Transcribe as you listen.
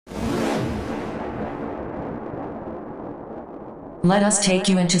Let us take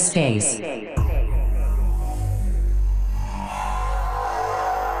you into space.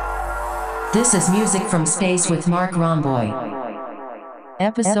 This is Music from Space with Marc Romboy.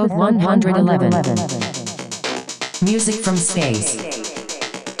 Episode 111. Music from Space.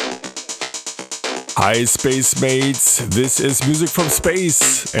 Hi space mates, this is Music from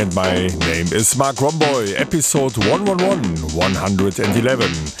Space and my name is Marc Romboy, episode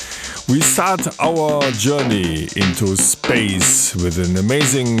 111. We start our journey into space with an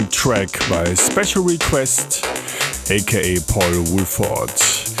amazing track by Special Request, aka Paul Woolford.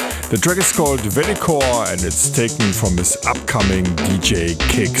 The track is called Venicor and it's taken from his upcoming DJ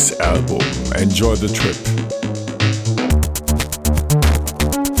Kicks album. Enjoy the trip.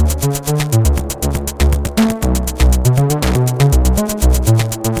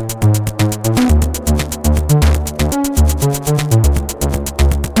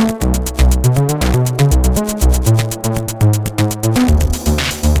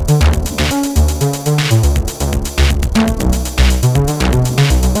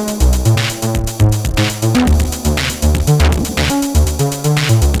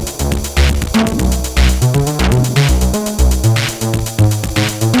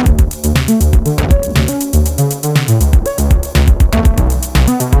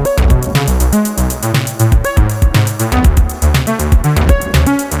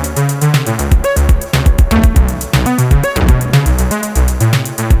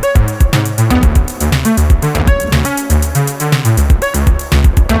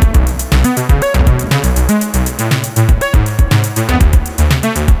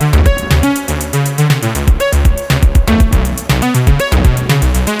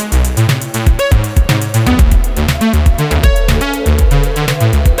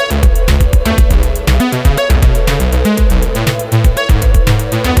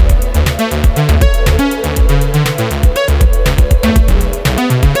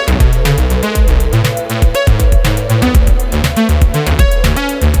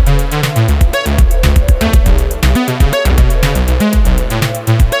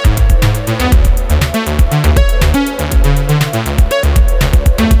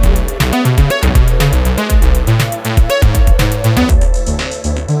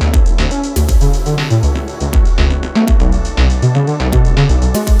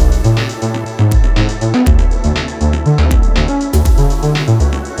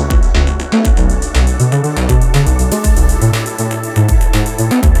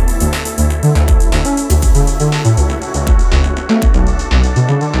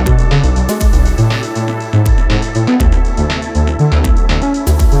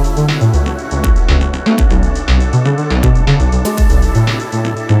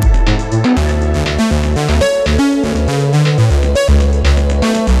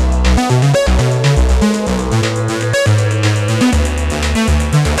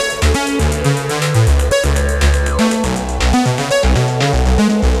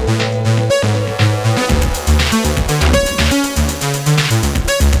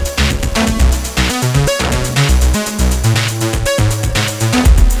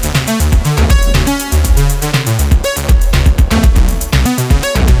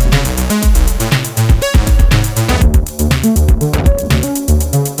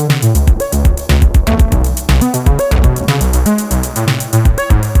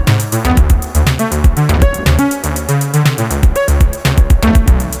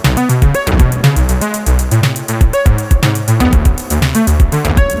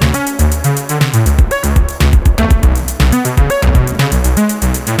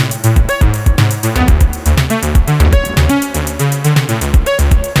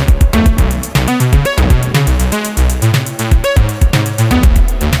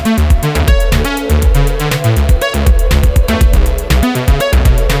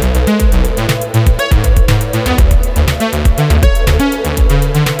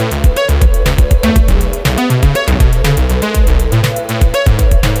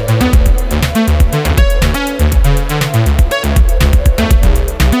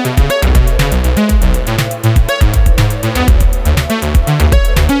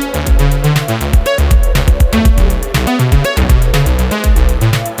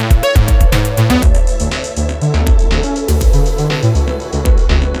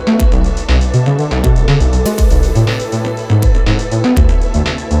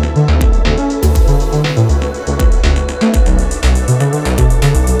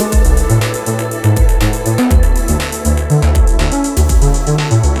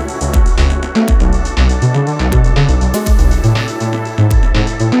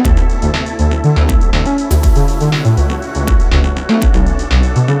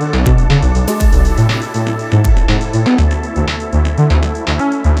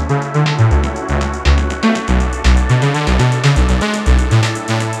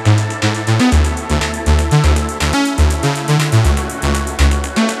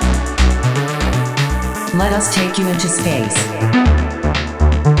 Let us take you into space.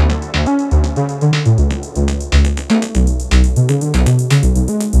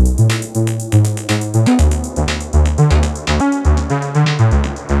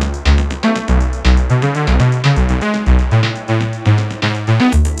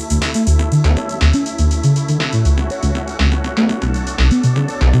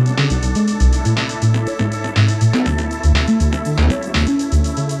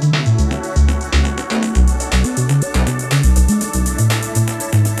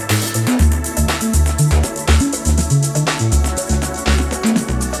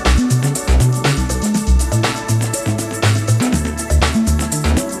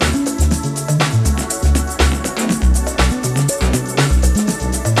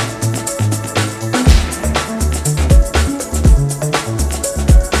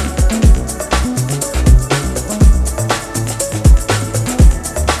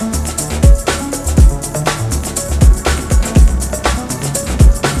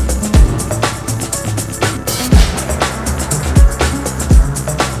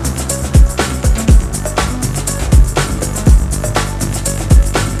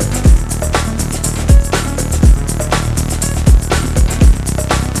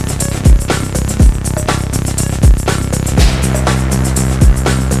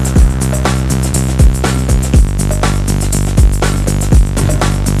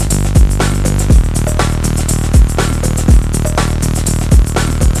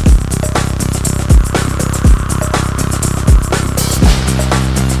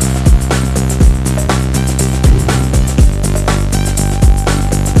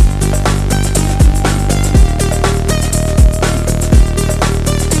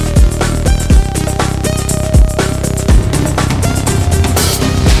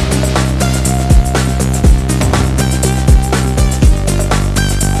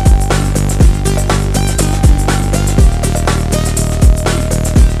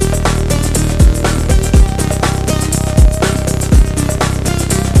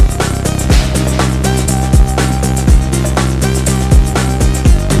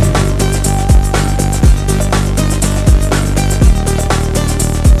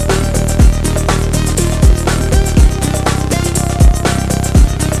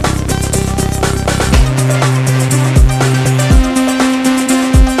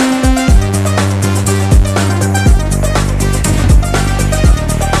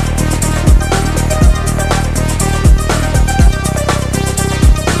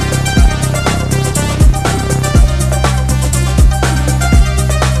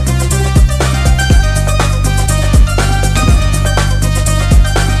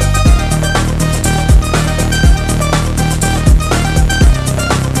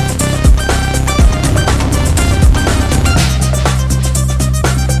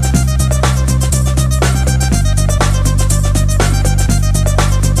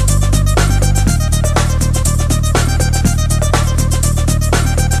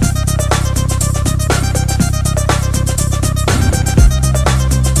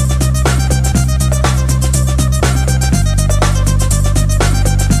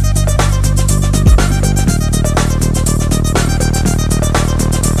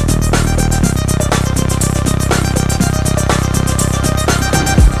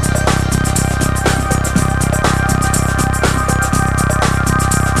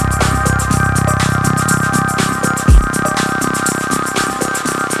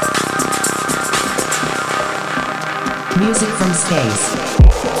 Music from space.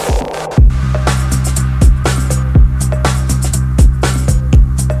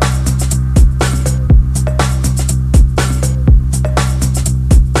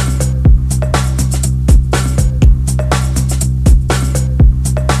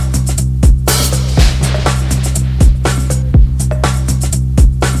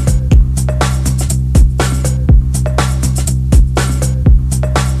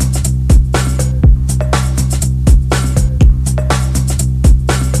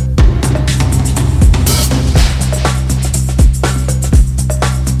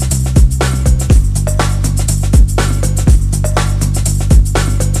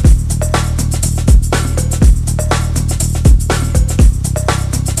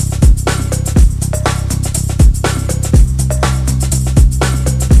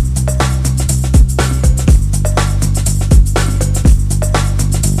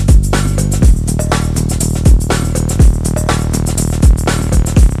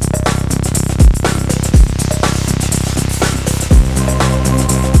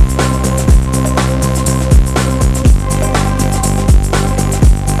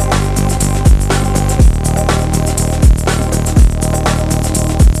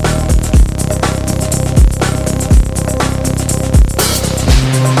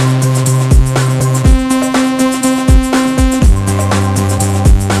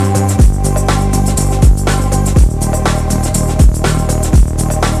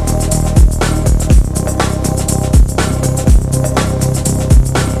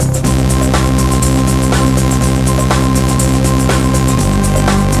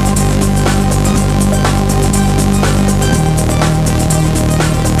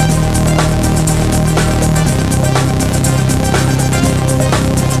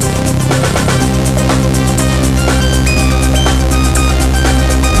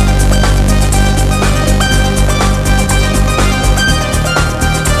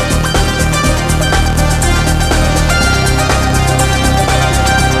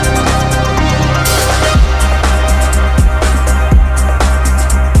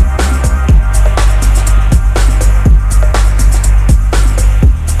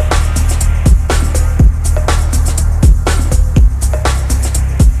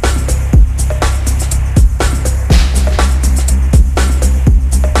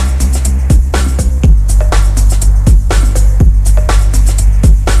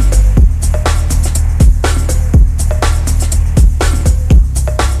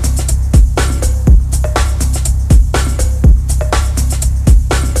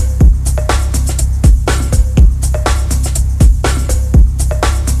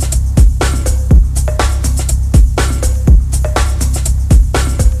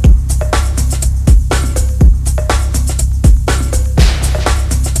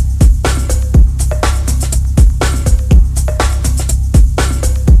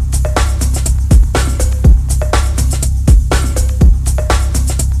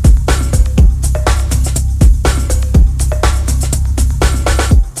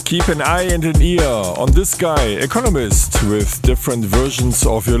 Keep an eye and an ear on this guy, Economist, with different versions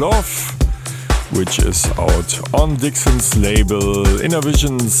of Your Love, which is out on Dixon's label Inner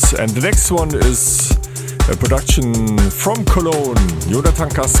Visions. And the next one is a production from Cologne, Jonathan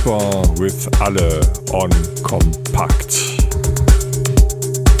Kasper with Alle on Compact.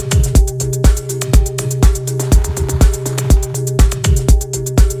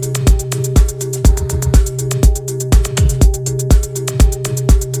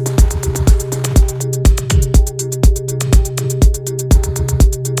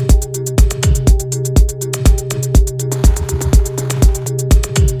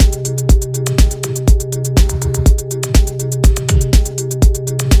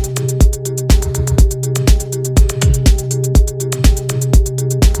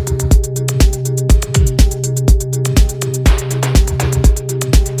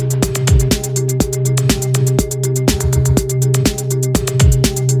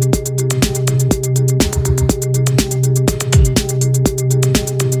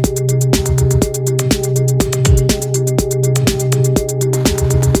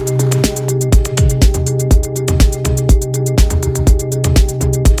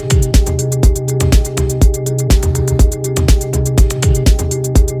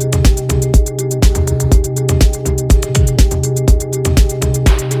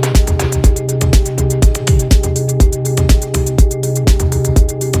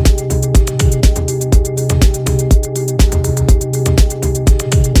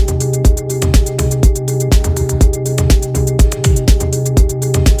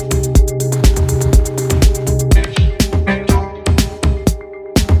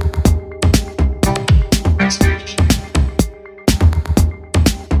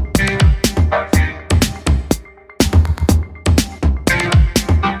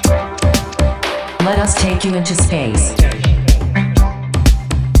 Let us take you into space.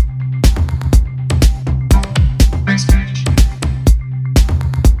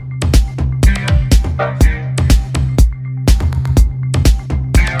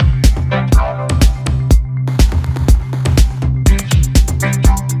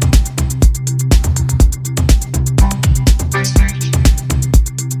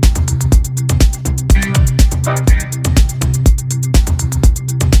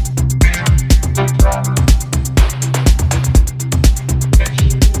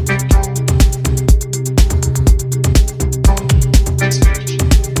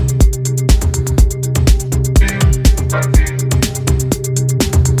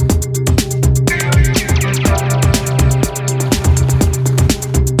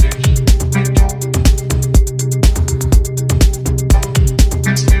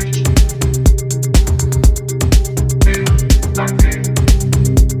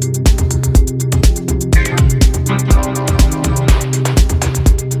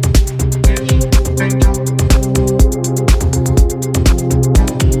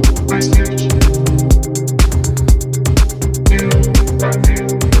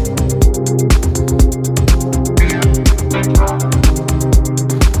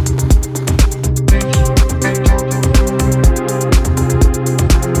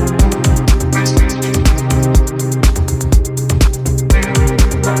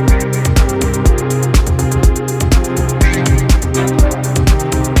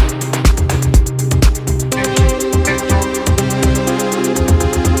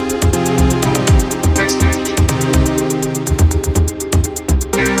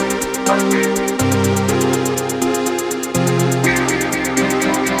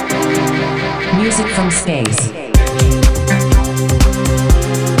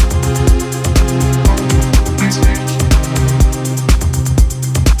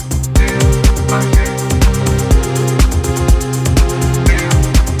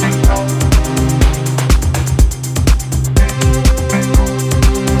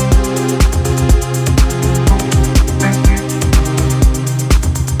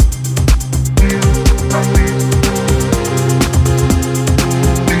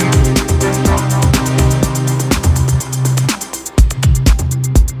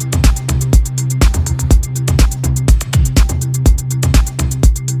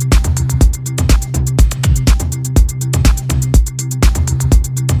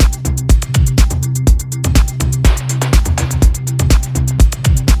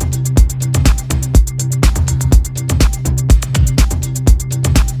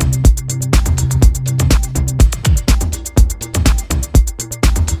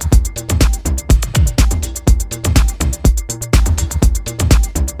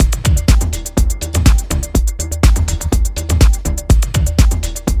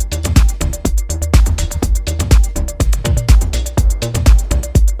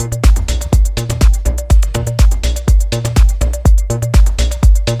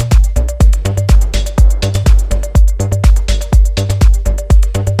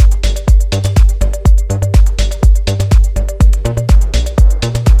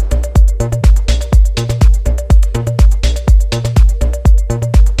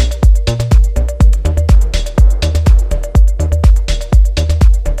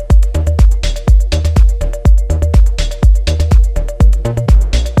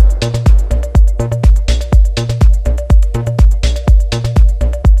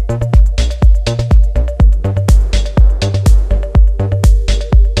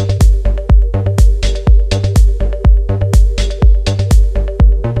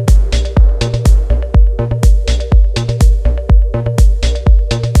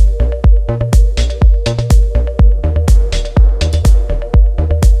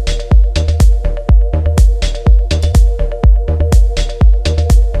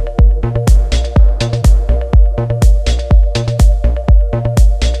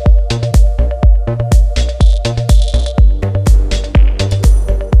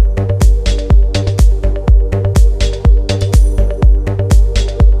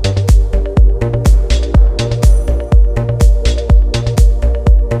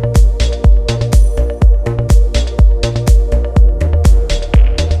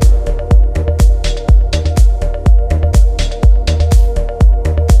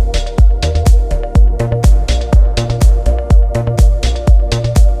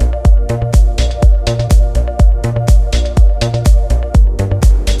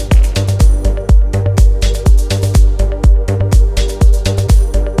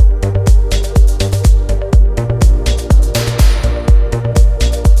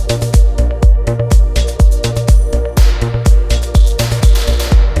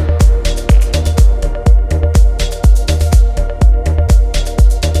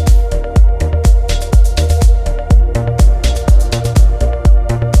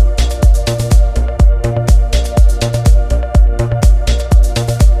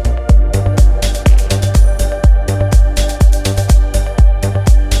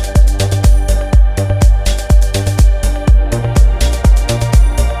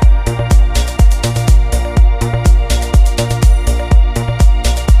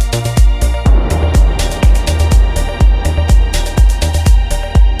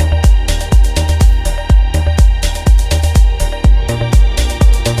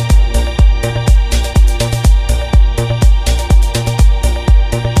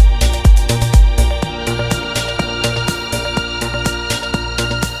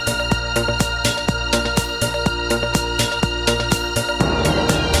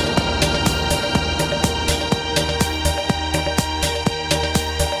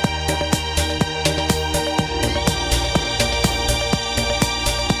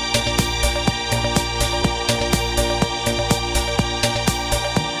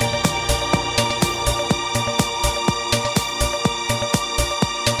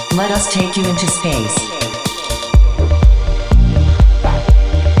 Let us take you into space.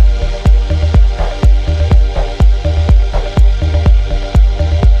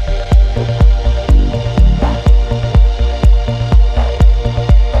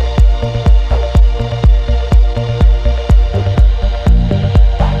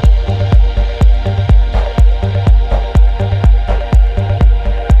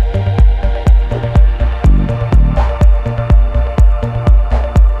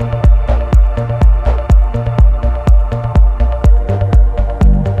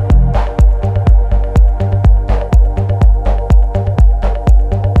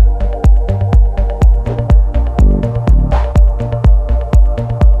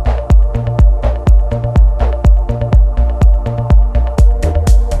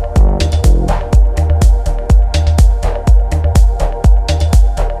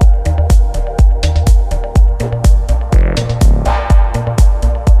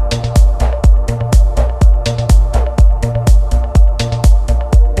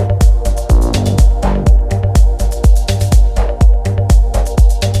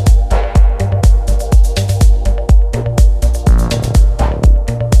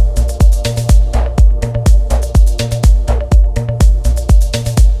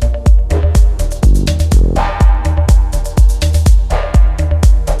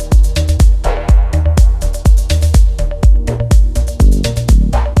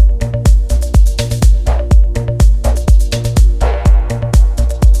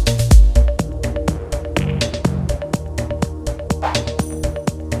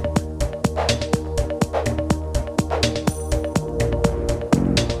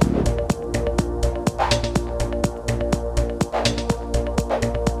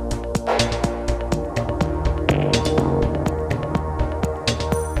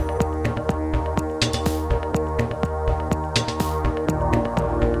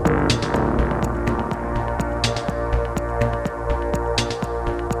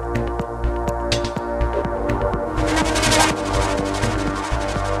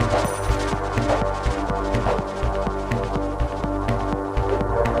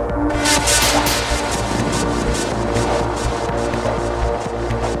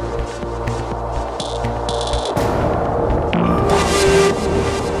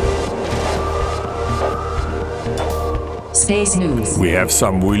 Space news. We have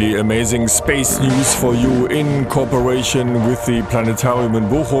some really amazing space news for you in cooperation with the Planetarium in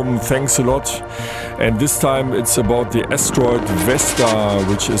Bochum. Thanks a lot. And this time it's about the asteroid Vesta,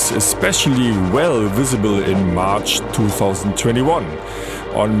 which is especially well visible in March 2021.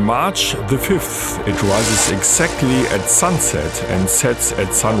 On March the 5th, it rises exactly at sunset and sets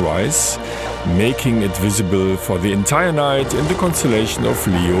at sunrise, making it visible for the entire night in the constellation of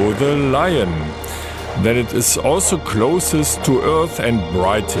Leo the Lion. Then it is also closest to Earth and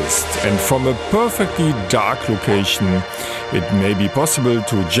brightest, and from a perfectly dark location it may be possible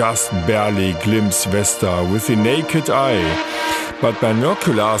to just barely glimpse Vesta with the naked eye. But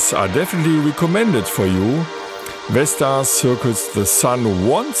binoculars are definitely recommended for you. Vesta circles the Sun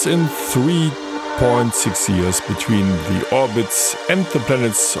once in 3.6 years between the orbits and the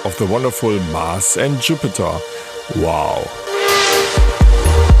planets of the wonderful Mars and Jupiter. Wow!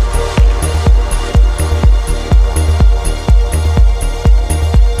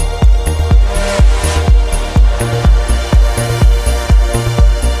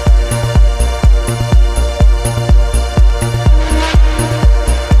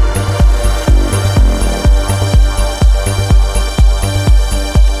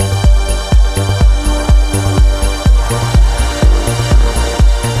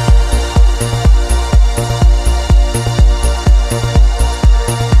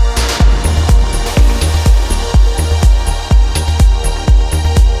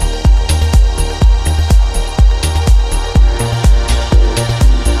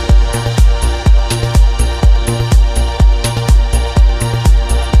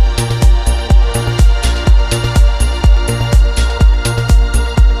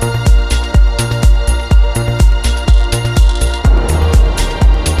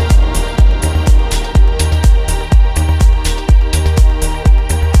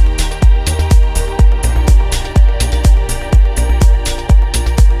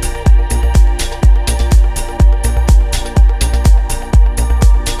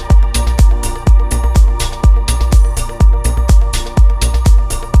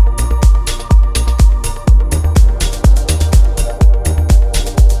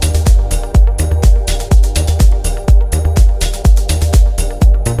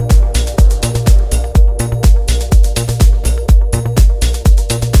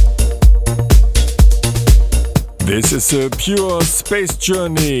 This is a pure Space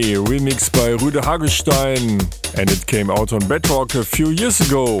Journey remixed by Rüde Hagestein, and it came out on Bedrock a few years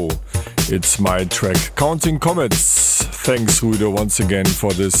ago. It's my track Counting Comets. Thanks Rüde once again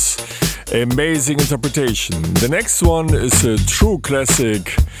for this amazing interpretation. The next one is a true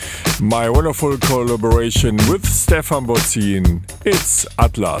classic, my wonderful collaboration with Stefan Botzin. It's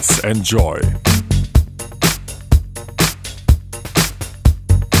Atlas. Enjoy.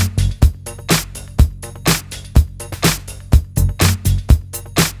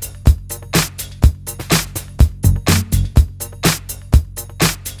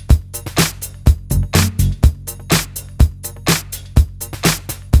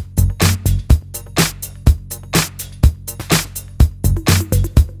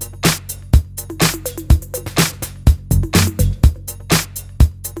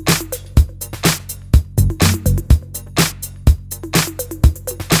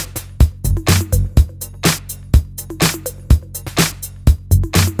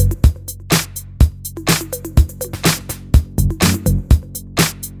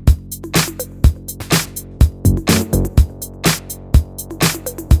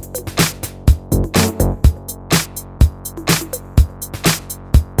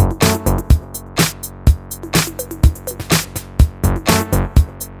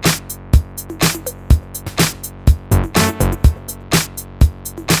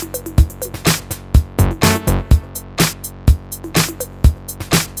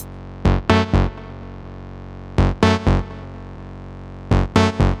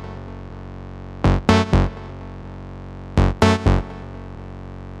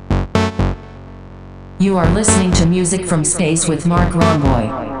 You are listening to Music from Space with Marc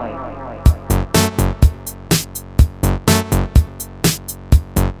Romboy.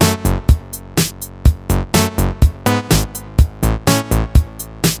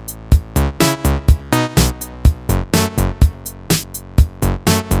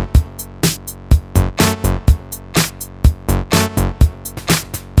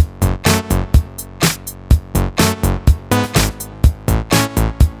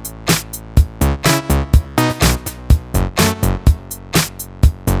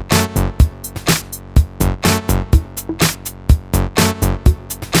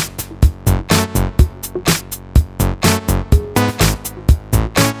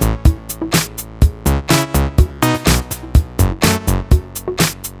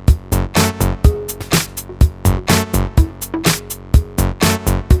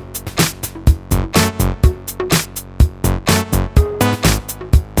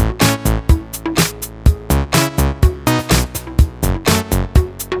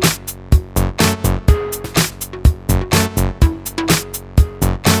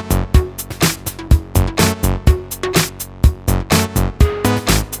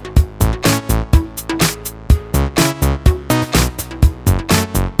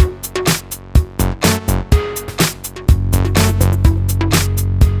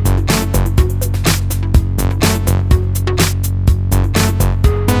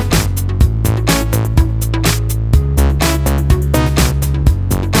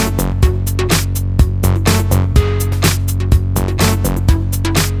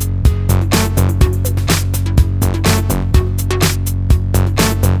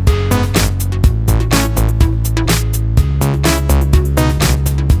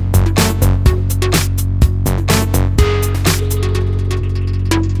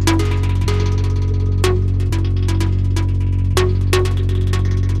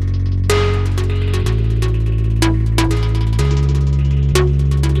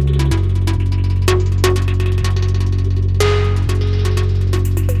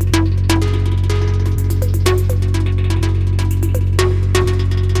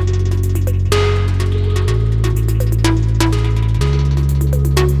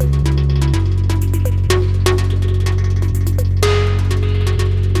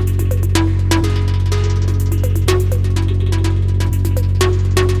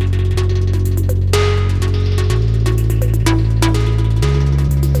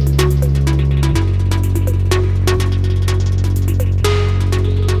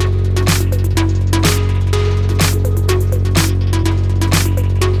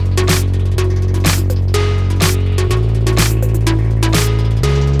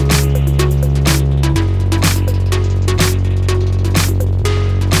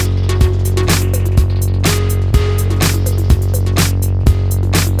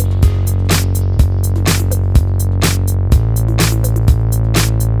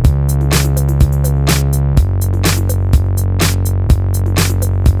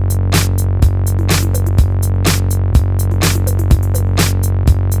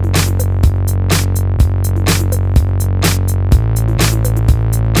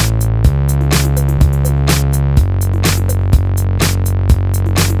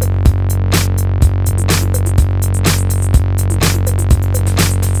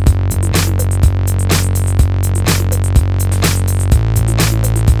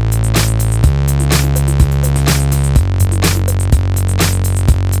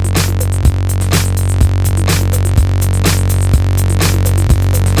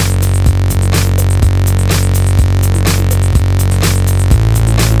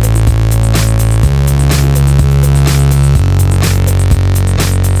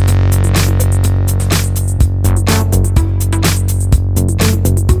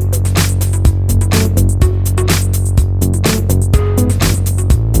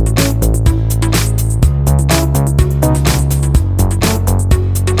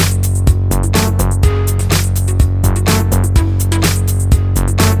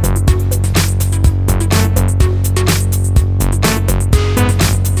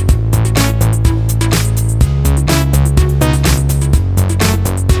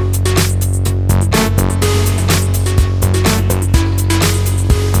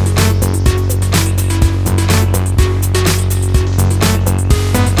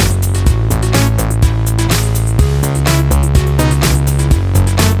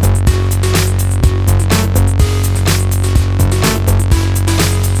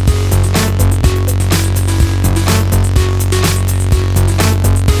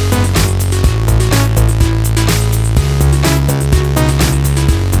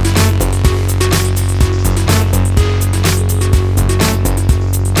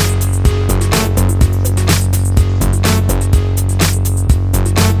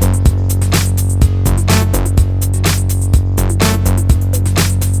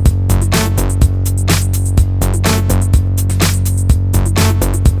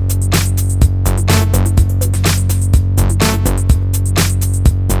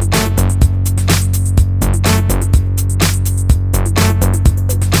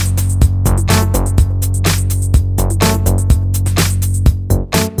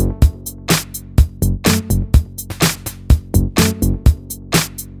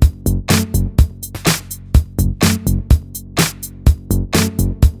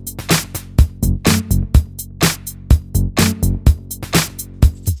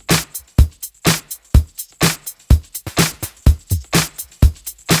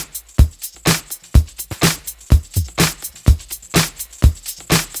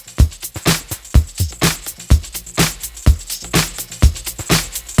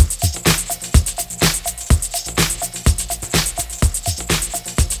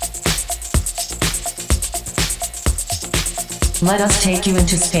 Let us take you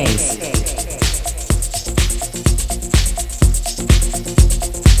into space.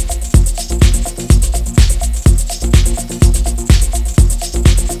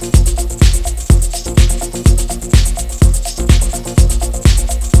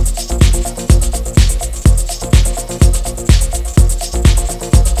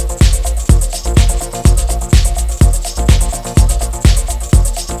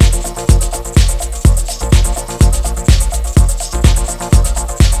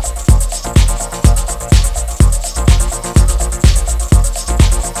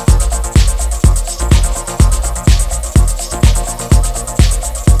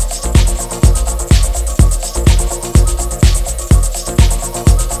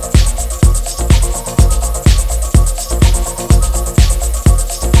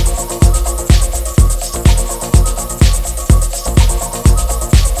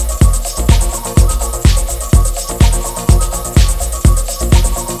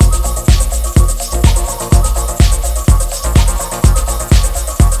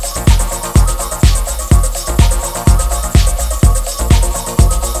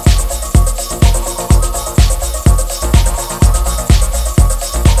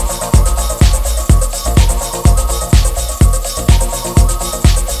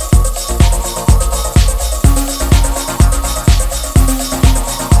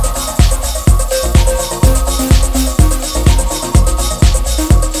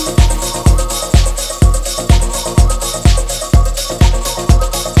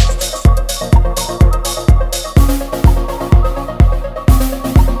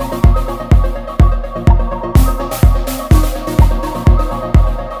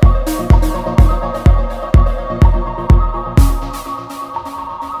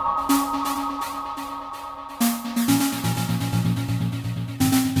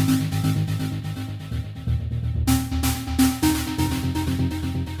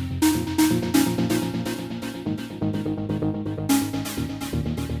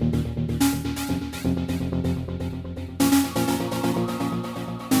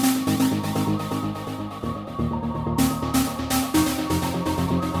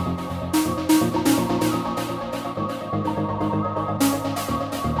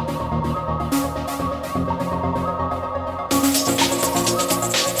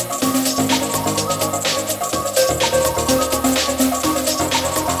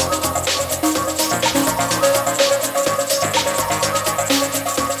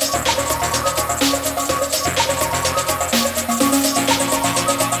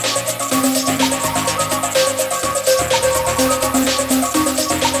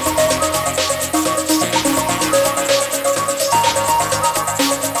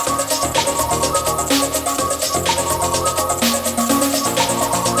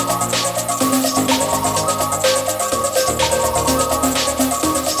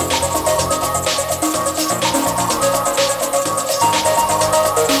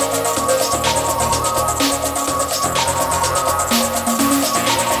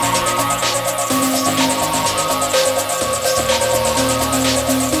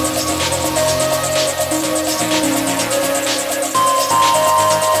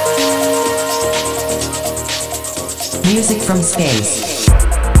 Music from space.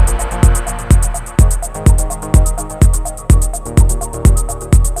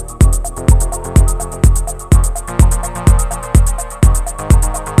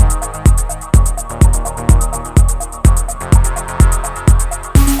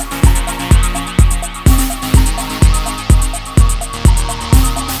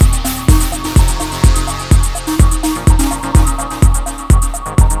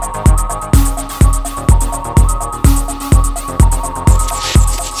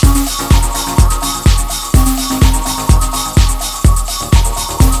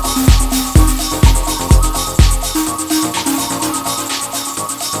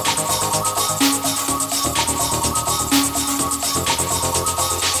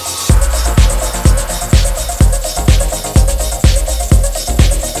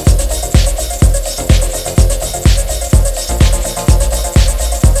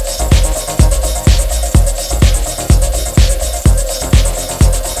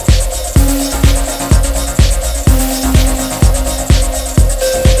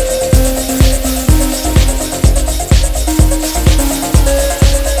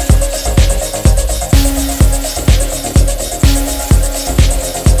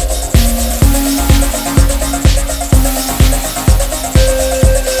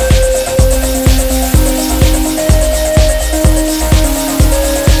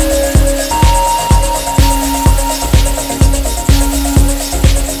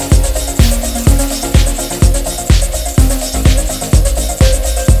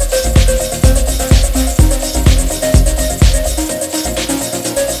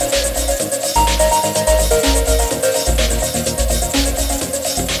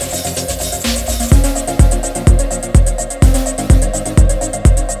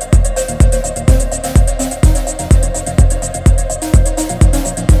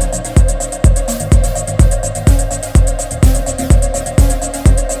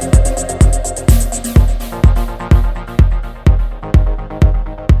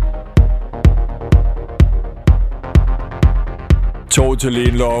 totally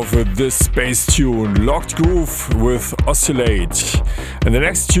in love with this space tune, Locked Groove with Oscillate. And the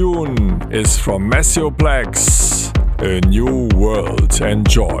next tune is from Matthew Black's A New World.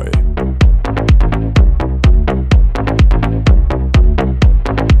 Enjoy.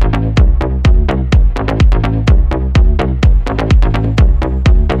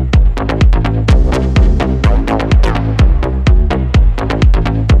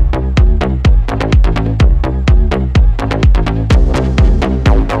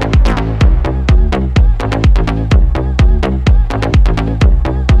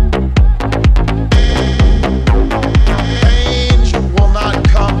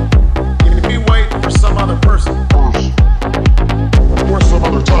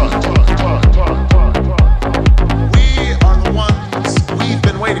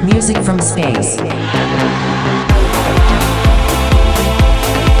 Music from space.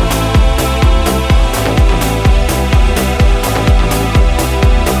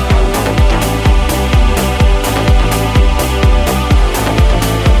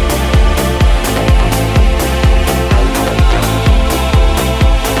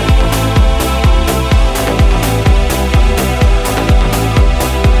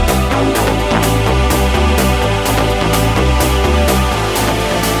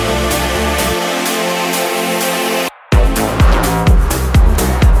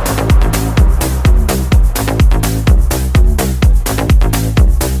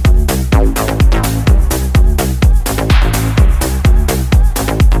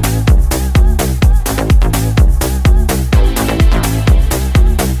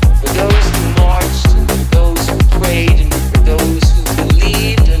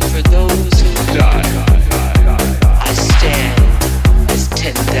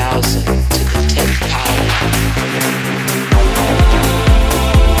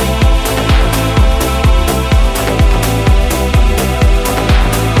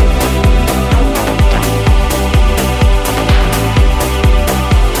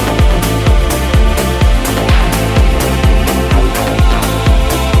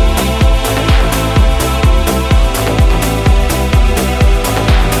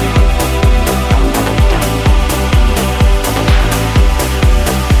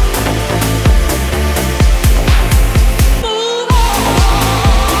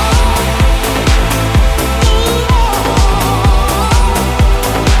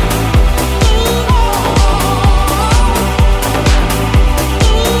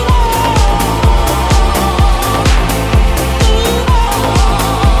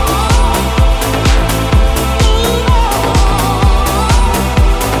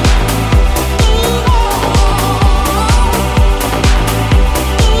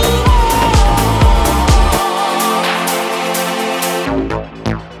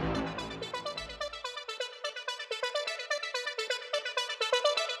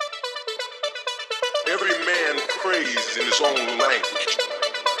 Every man prays in his own language.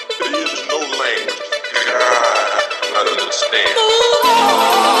 There is no language God cannot understand.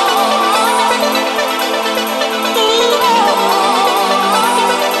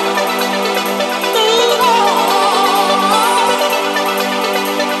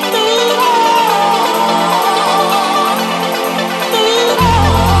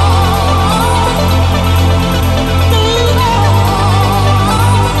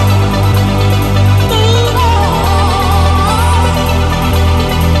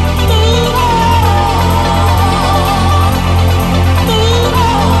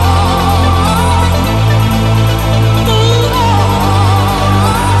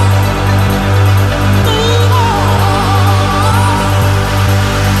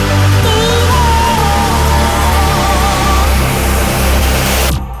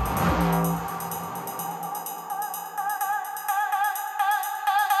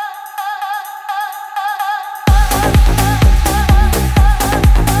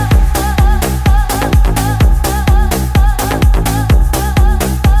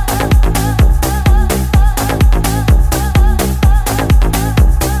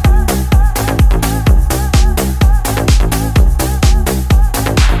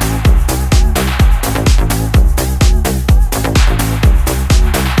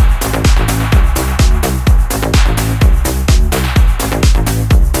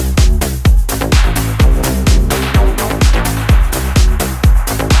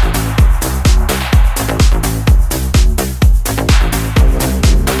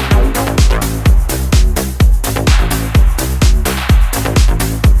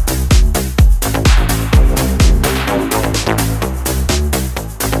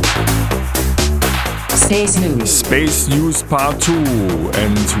 Space News. Space News Part 2,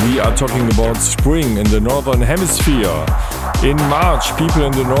 and we are talking about spring in the Northern Hemisphere. In March, people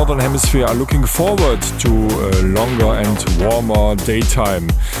in the Northern Hemisphere are looking forward to a longer and warmer daytime.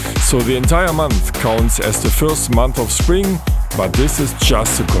 So the entire month counts as the first month of spring, but this is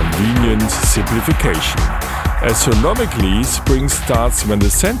just a convenient simplification. Astronomically, spring starts when the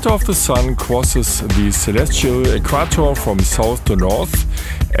center of the sun crosses the celestial equator from south to north,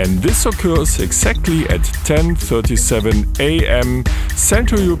 and this occurs exactly at 10:37 a.m.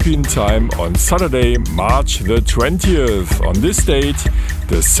 Central European Time on Saturday, March the 20th. On this date,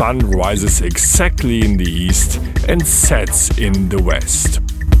 the sun rises exactly in the east and sets in the west.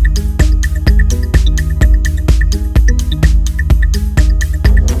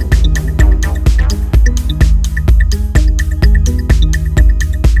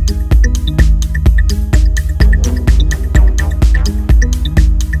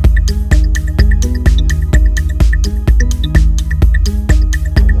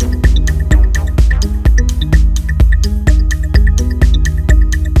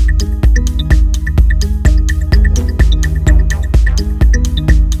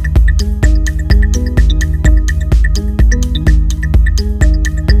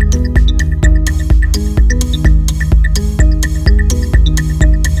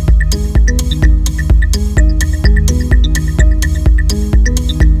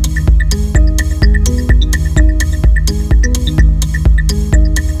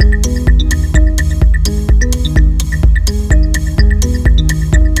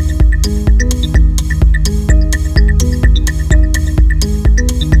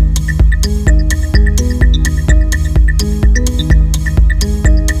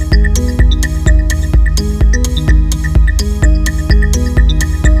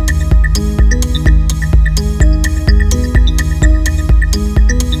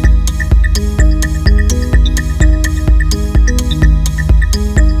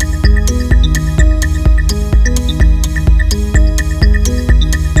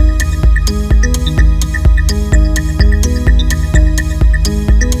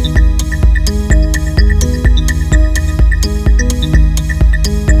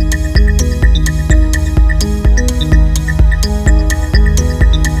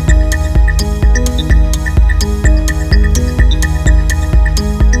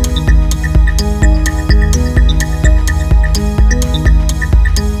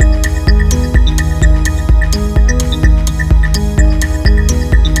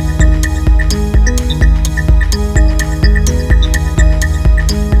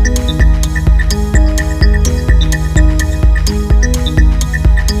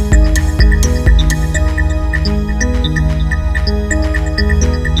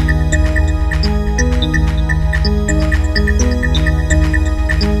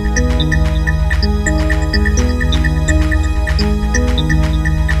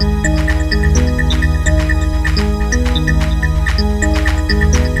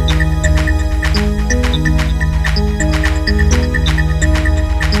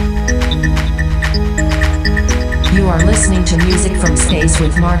 Listening to music from space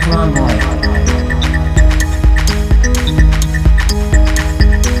with Marc Romboy.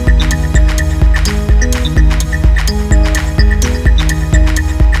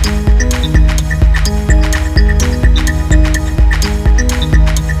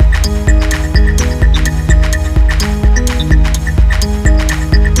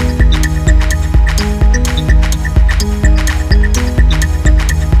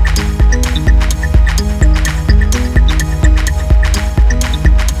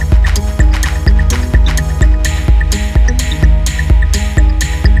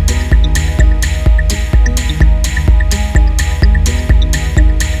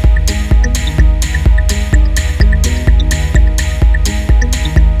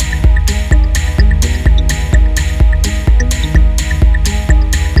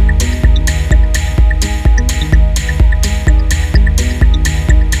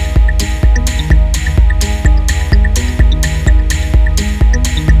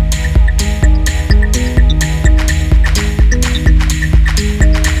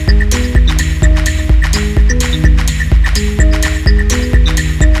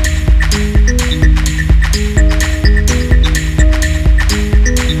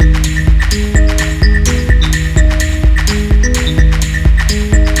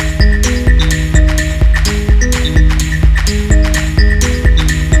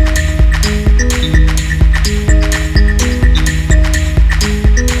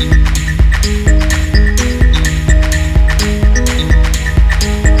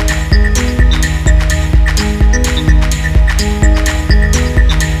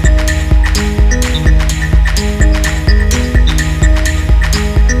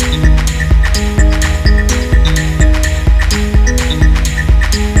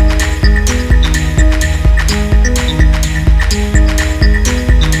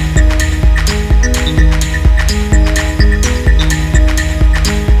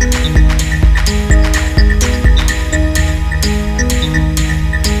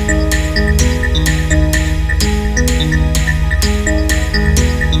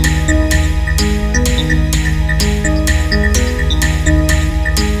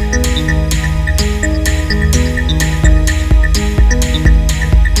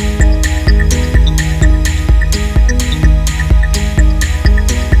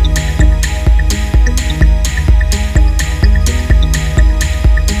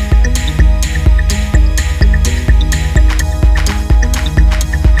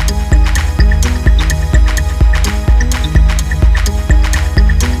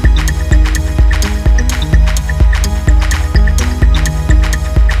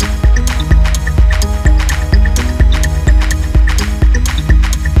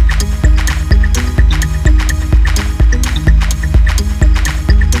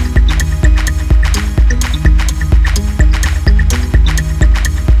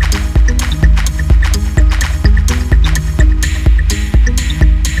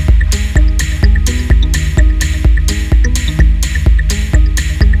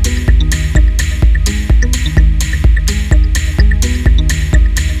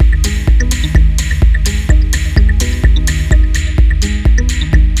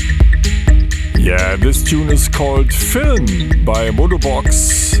 This tune is called Film by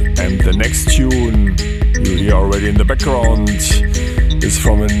Modobox, and the next tune you hear already in the background is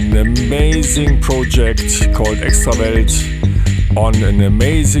from an amazing project called Extrawelt on an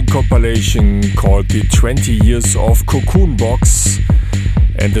amazing compilation called the 20 Years of Cocoon Box,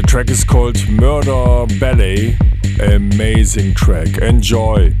 and the track is called Murder Ballet. Amazing track,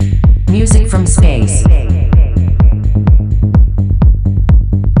 enjoy. Music from space.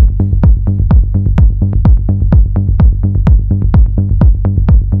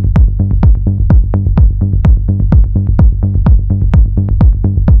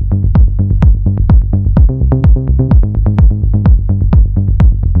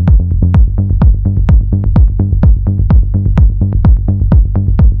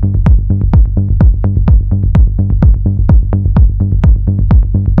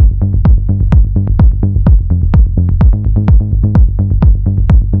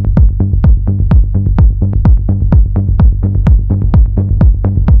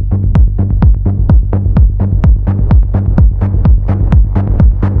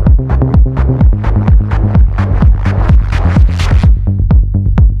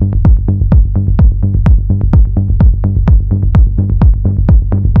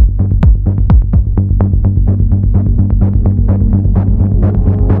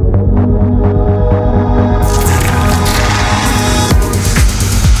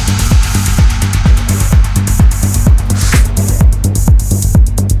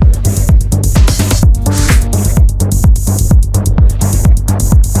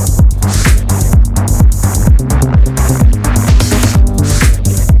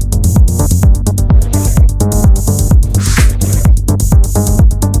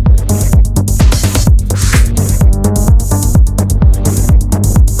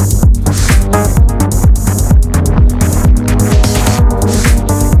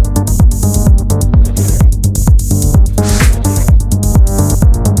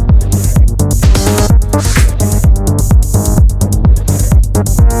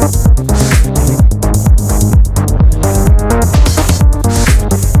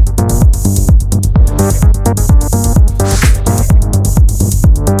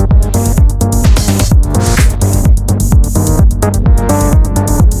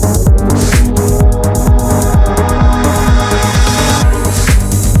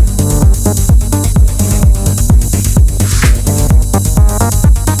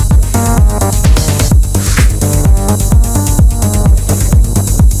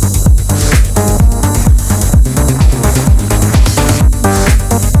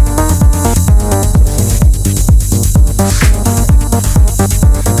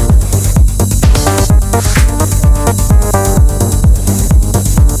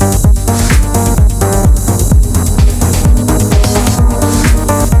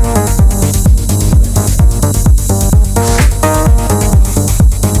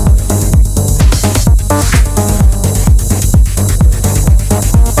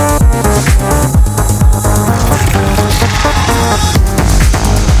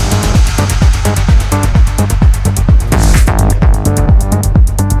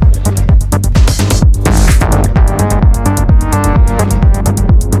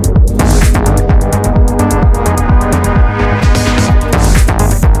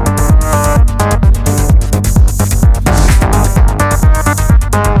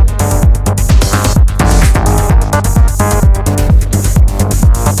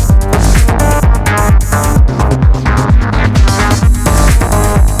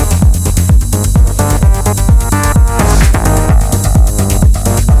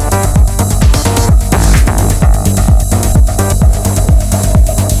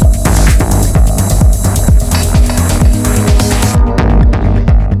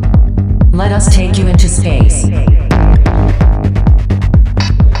 Let us take you into space.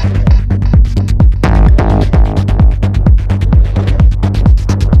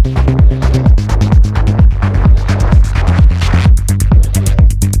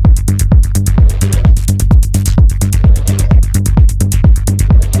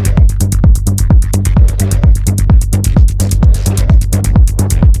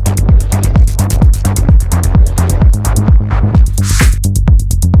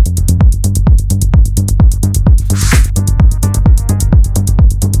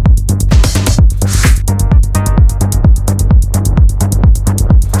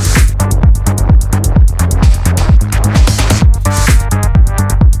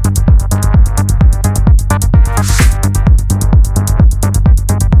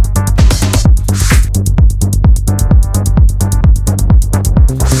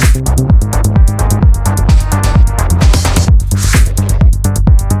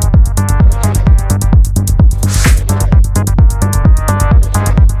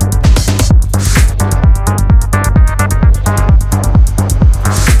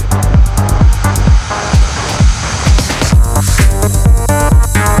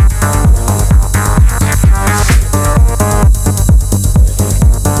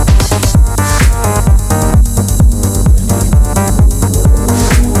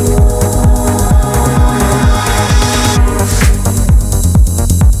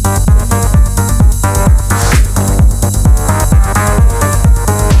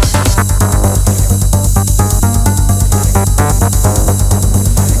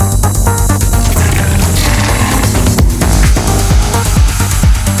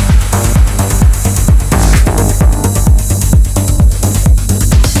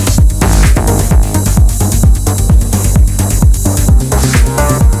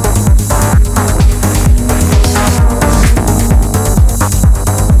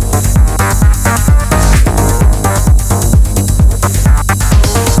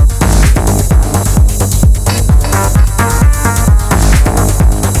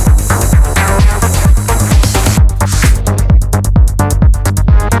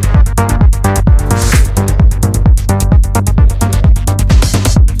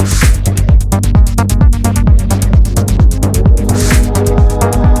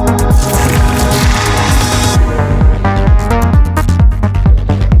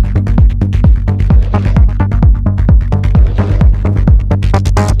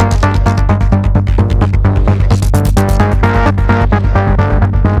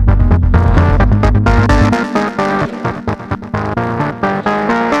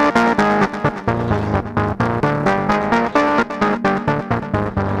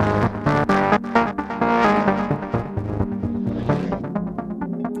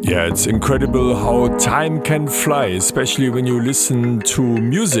 it's incredible how time can fly, especially when you listen to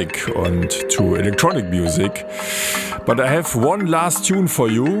music and to electronic music. But I have one last tune for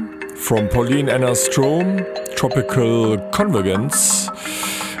you from Pauline Anna Strom, Tropical Convergence.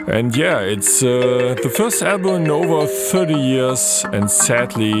 And yeah, it's the first album in over 30 years, and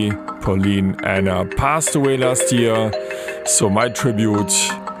sadly Pauline Anna passed away last year, so my tribute,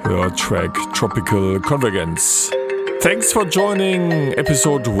 her track Tropical Convergence. Thanks for joining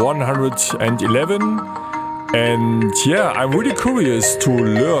episode 111. And yeah, I'm really curious to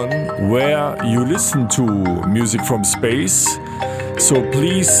learn where you listen to music from space. So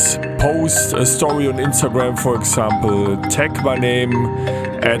please post a story on Instagram, for example, tag my name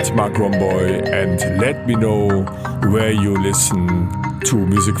at Marc Romboy, and let me know where you listen to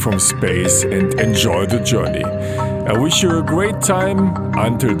music from space and enjoy the journey. I wish you a great time.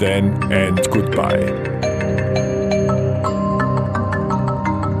 Until then, and goodbye.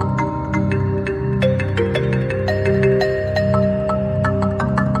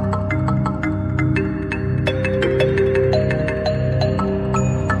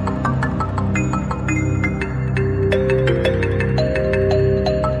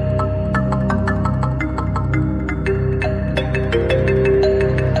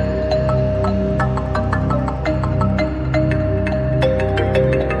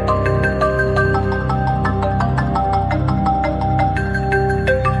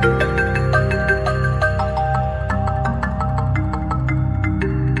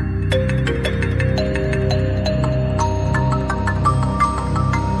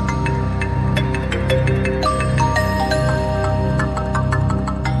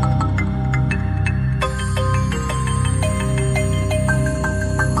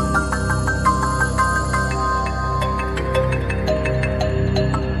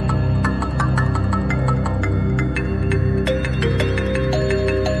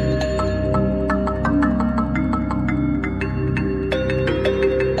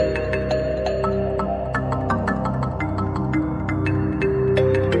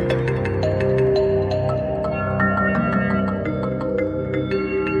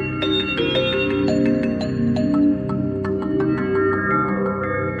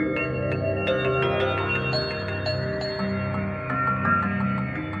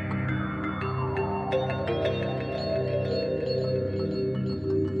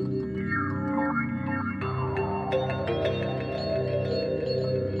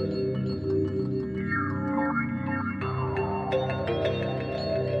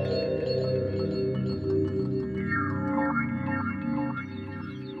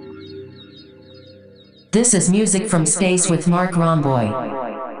 This is Music from Space with Marc Romboy.